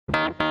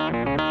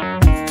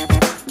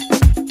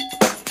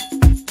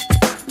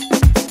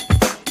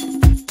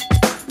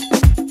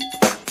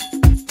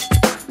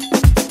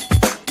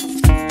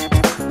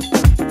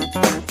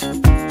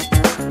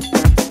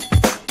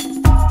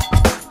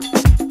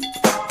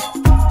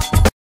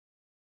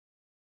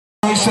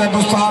साहब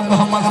उस्ताद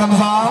मोहम्मद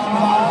रमजान,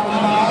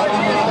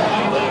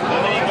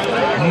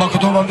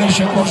 मखदूम अब्दुल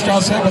शकूर शाह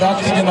साहब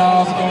राखी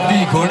जनाब दी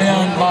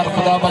घोड़ियान बार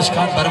खुदा बख्श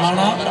खान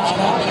भरवाना,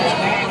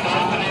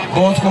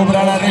 बहुत खूब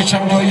राणा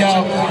रेशम जोया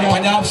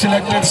पंजाब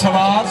सिलेक्टेड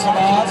सवार,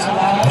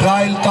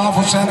 राइल ताफ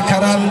हुसैन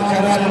खरल,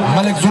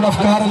 मलिक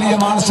जुल्फकार अली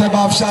अमान साहब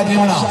बादशाह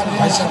जीवना।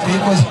 अच्छा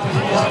ठीक हो,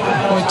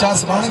 कोई चास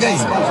बन गई।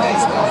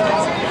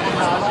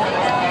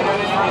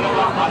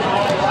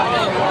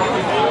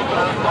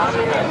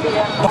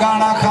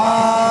 बगाना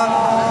खान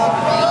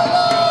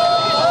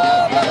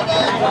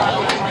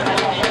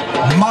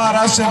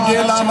महाराष्ट्र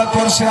गेल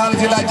अहमदपुर सियाल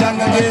जिला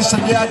जंग के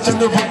संजय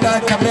चंदू भुट्टा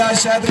कबिया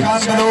शहद खान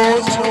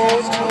बलोच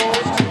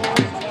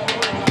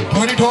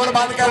ढोली ढोल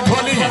बांध कर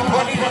ढोली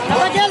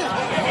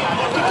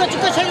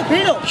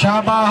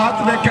शाबा हाथ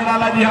वेखण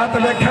वाला जी, हाथ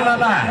वेखण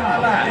वाला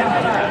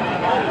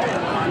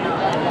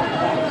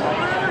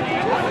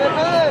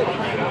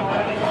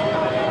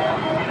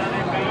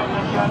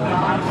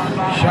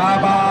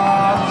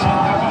शाबाश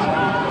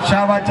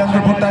शाबाश चंद्र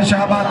भुट्टा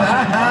शाबाश।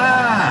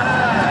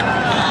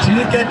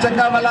 ठीक है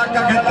चंगा वाला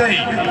का घटे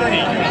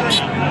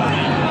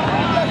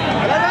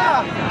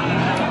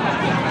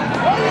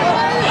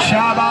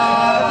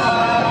शाबाश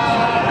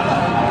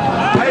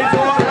भाई,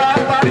 दो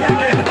तालियां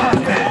के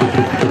वास्ते।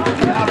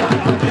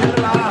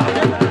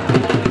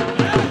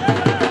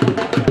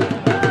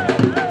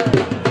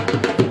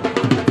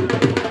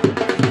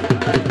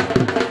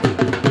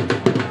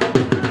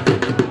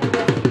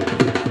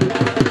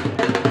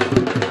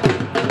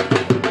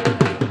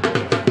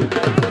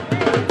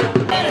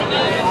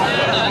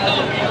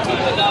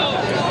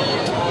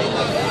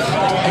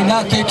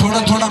 थोड़ा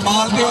थोड़ा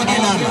माल दे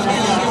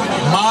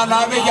माल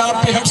आवे यहाँ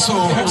पे 800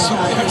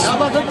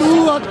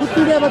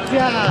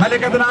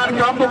 मलिक अदनान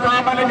का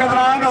मुकाम मलिक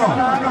अदनान हो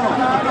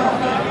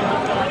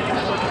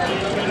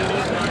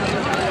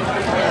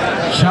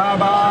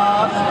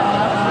शाबाश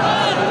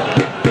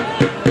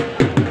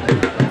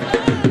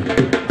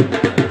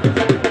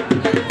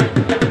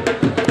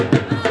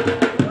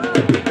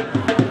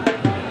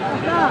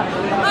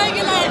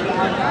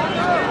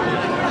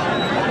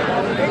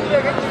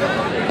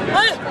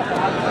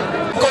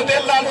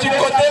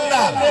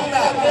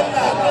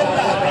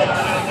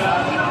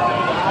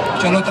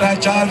चलो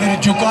 3-4 दिन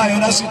झुकायो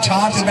ना सी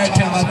छात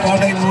बैठे हम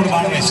थोड़ा ही मूड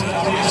बन गए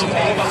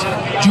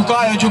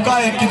झुकायो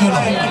कि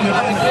दोनों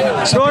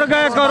टोर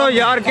गए करो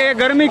यार के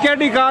गर्मी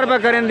केडी कार पे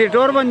करें दी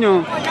टोर बनो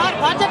यार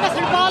भाजे का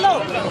संभालो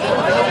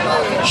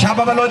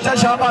शाबा बलोचा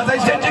शाबाश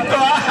ऐसे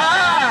जिको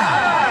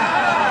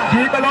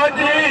जी बलोच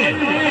जी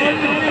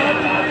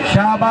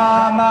शाबा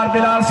मार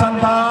बिलाल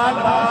संतान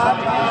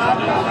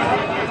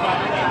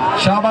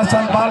शाबाश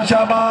संपाल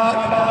शाबाश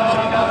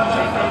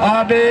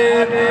आबे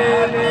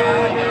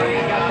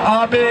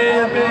आबे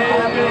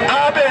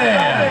आबे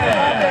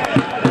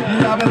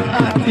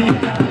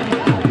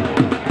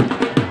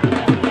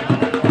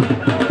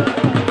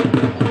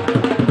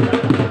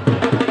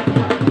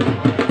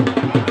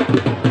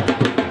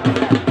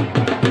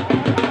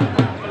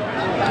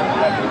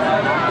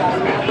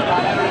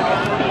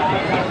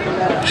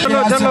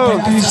चलो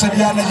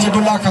सरिया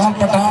नजीबुल्ला खान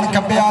पठान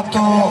कब्या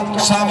तो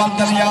सावल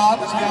दलियाल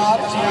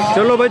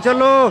चलो भाई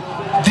चलो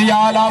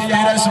दियाल आप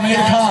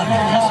समीर खान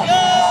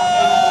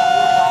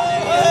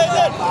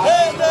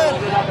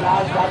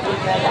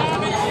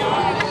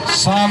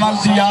सावल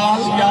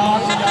दियाल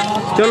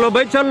चलो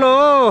भाई चलो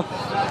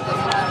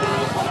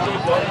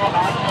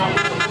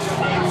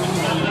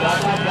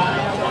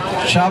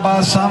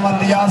शाबाश सावल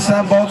दियाल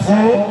साहब बहुत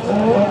खूब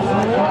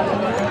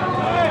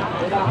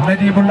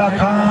नजीबुल्ला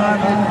खान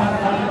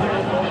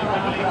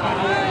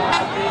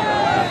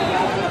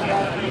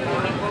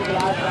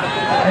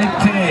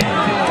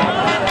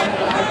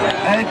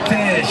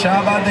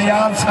शाबाश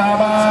दियाल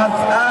शाबाश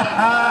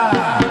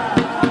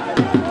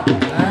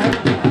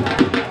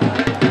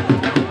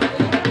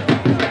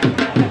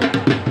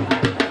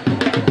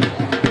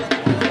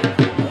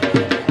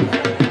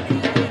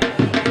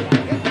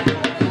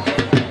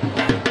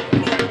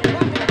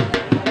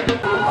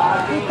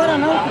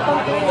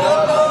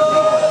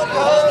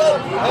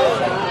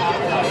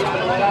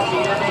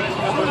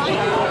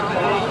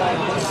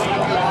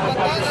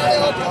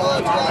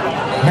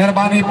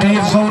मेहरबानी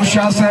पीर जोर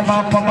शाह साहब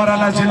पंबर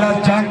वाला जिला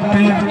जंग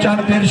पीर चंद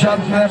पीर शाह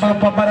साहब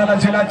पंबर वाला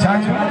जिला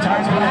जंग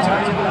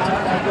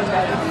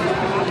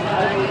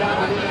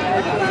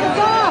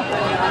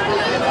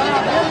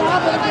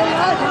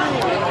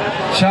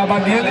शाबा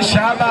गेल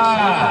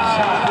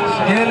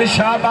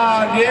शाबा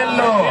गेल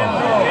लो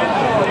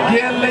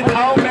गेल ले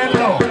थाओ मेल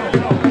लो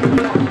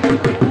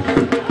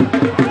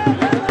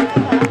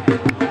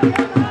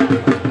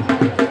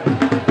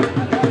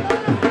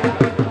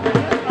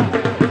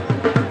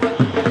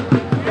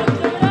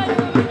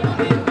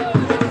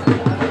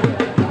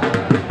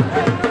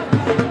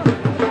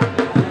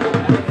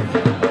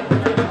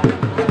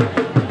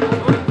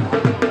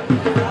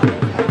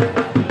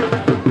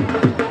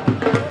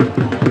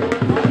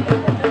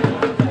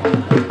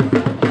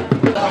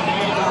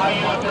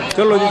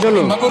चलो जी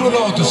चलो मगरू लो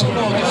तुम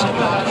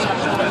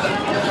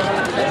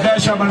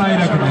दहशत बनाई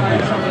रख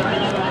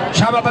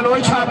शाबाश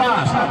बलोच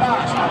शाबाश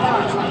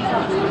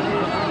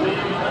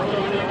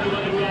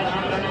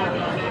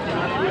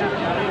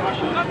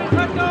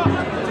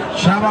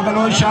शाबाश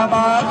बलोच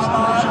शाबाश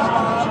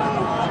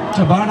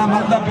चबाना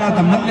मलदा पिया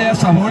तो मल्ले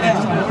ऐसा हो गया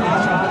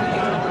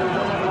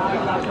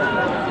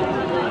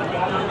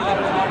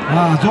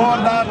हाँ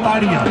जोरदार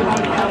ताड़ियां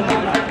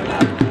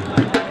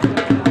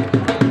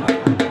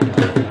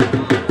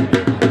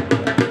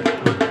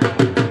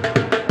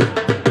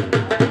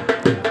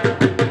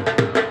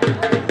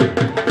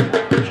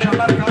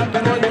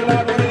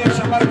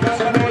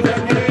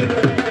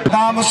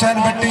हुसैन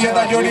भट्टी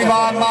दा जोड़ी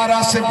बार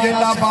मारा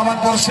सिबगिल्ला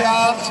पावनपुर से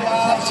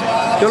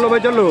चलो भाई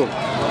चलो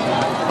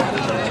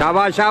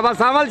शाबाश शाबाश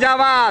सावल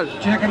शाबाश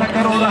चेक न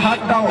करो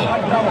हटाओ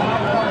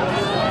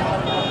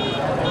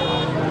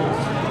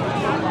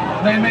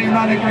नहीं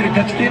उन्होंने मेरी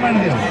गचकी बन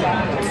दिया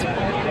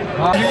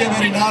ये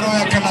मेरी नारो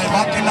है कला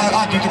बाकी ना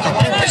आदि तो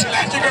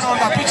पिछले चिकन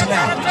होगा पिछले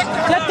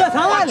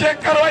चेक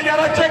करो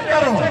यार चेक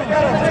करो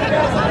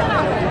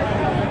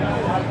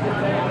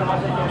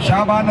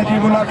शाबाश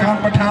नजीबुल्लाह खान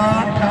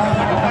पठान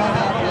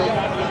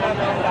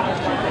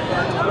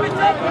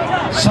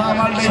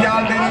सामल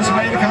याल दे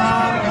इस्माइल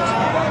खान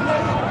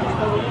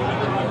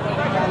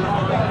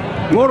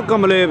मोड़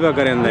कमले पे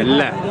करें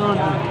ले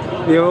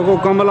ये वो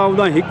कमला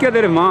उदा हिक्के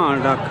तेरे मां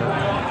डक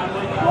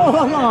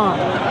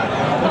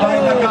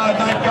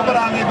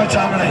कमरा नहीं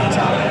बचा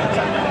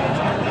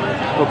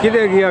वो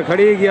किधे गया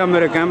खड़ी गया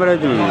मेरे कैमरे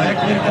जो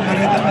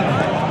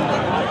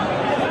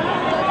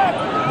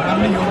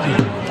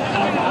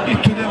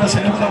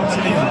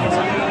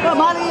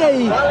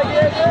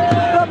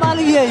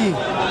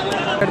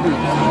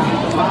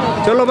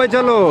चलो भाई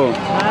चलो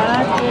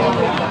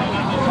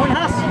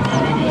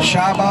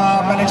शाबा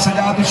मलिक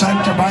सजाद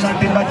हुसैन चबाना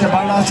टिब्बा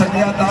चबाना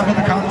सदिया दावत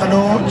खान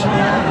तलोच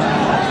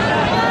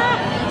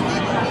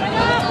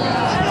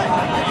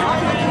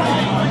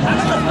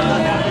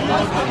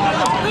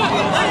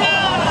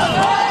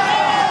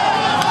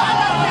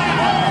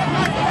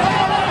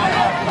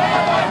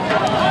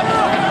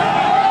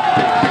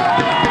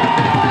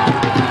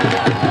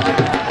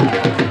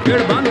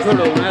मेहरबान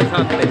छोड़ो मैं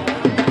साथ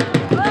थे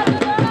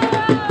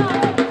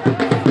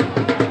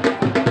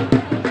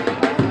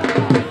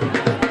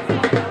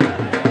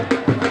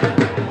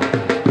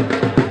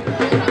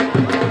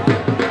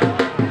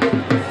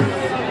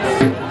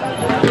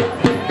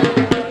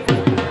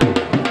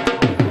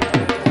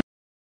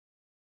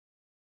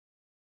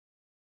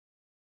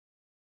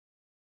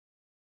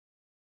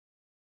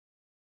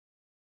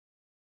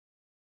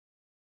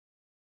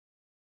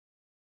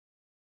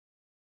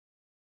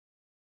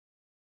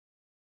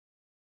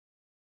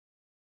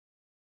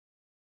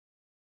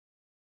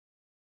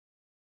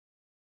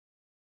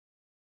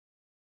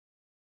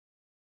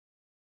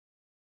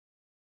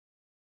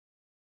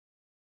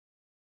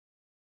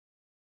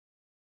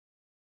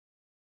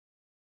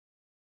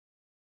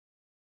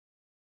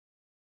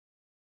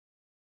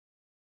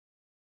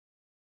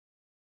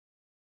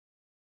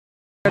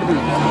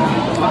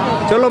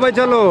चलो भाई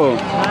चलो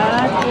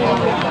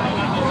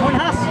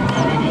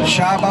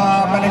शाबा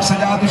मलिक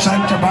सजाद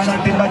हुसैन चबाना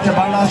टिब्बा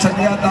चबाना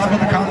सदिया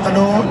दावत खान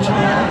तलोच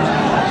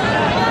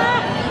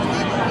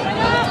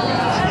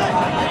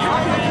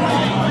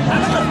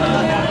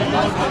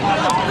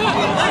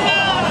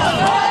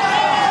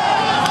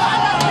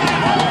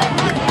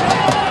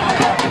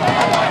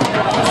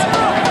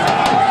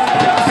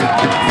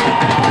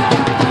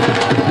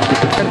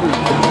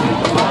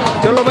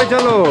चलो भाई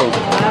चलो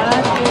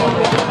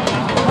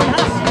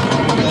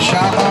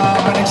शाबा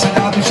मलिक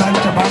सजाद हुसैन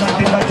चबाना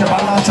टिब्बा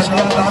चबाना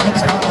सदिया दावत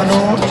खान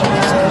तलोच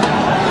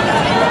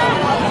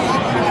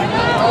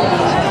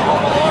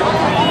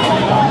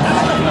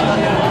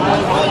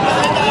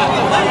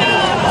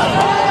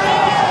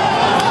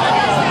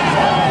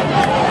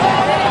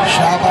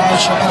शाबा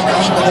शबर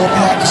खान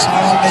बलोटिया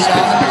किसान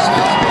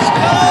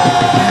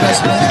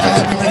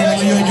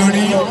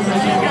जोड़ी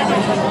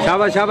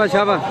शाबाश शाबाश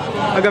शाबाश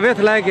अगर वेथ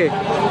लाए के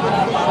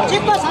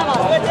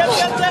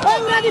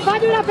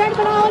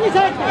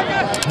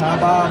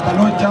शाबा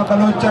बलोचा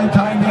बलोचा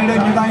था नेड़े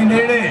गिदाई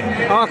नेड़े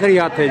आखिरी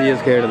हाथ है जी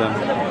इस खेल का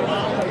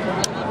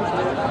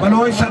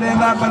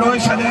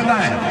बलोच सदेंदा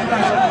है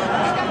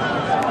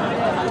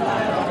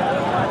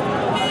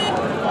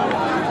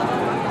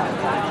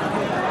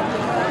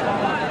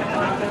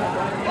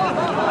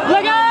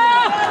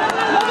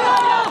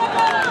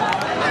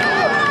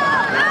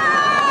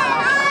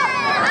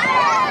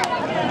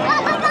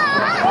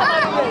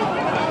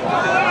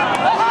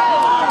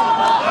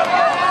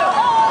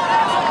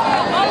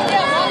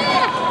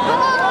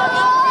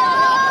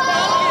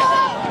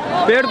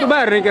पेड़ तो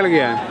बाहर निकल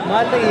गया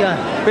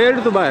पेड़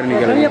तो बाहर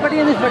निकल गया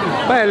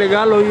पहले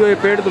गाल हुई है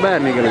पेड़ तो बाहर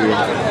निकल गया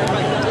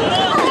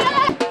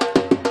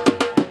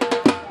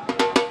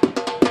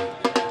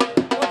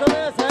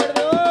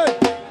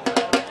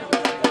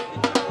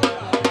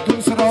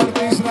दूसरा और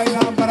तीसरा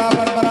इनाम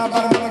बराबर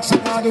बराबर मलिक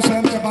सजाद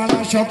हुसैन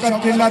चबाना शौकत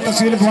किला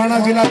तहसील भवाना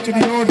जिला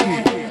चिन्नौर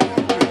की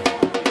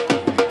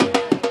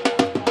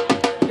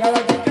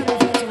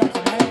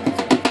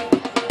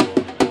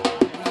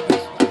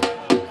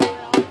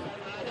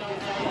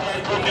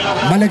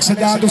मलिक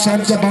सजाद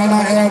हुसैन चबाना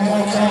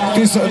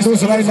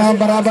दूसरा इनाम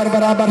बराबर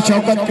बराबर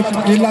शौकत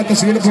जिला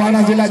तहसील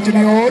खुआना जिला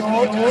चिन्योट।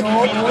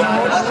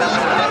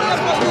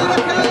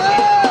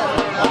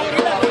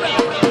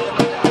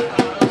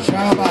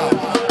 शाबाश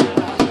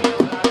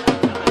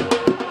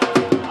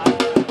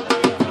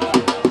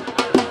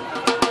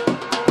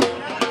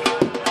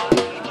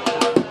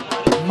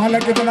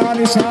मलिक इनाम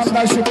निशान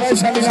का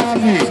स्पेशल इनाम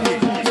जी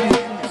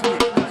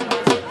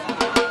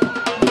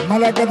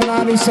मलिक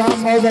इनाम निशान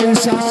मौजूद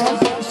निशान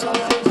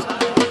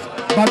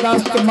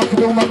बर्दाश्त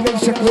मखदूम अब्दुल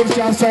शकूर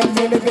शाह साहब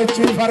मेले के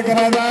चीफ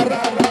ऑर्गेनाइजर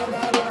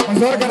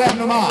बुजुर्ग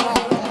रहनुमा।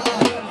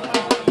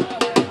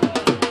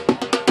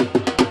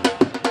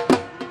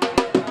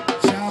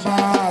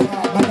 शाबाश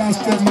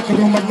बर्दाश्त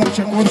मखदूम अब्दुल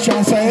शकूर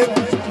शाह साहब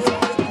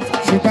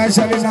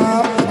स्पेशल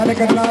इनाम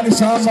मलिक इनाम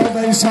निशान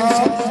मौजूद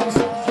निशान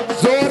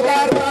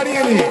जोरदार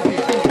तालियां दी।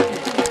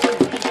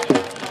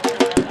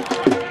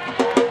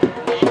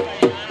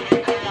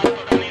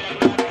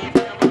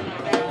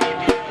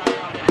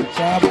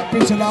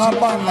 पिछला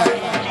बांध है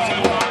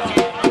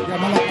या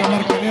मतलब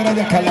कमर कनेरा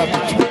जा खला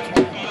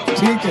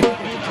ठीक है।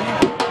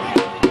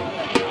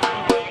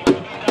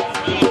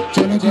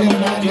 चलो जी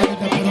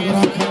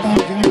प्रोग्राम खत्म,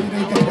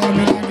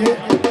 मिलेंगे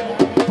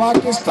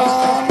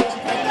पाकिस्तान।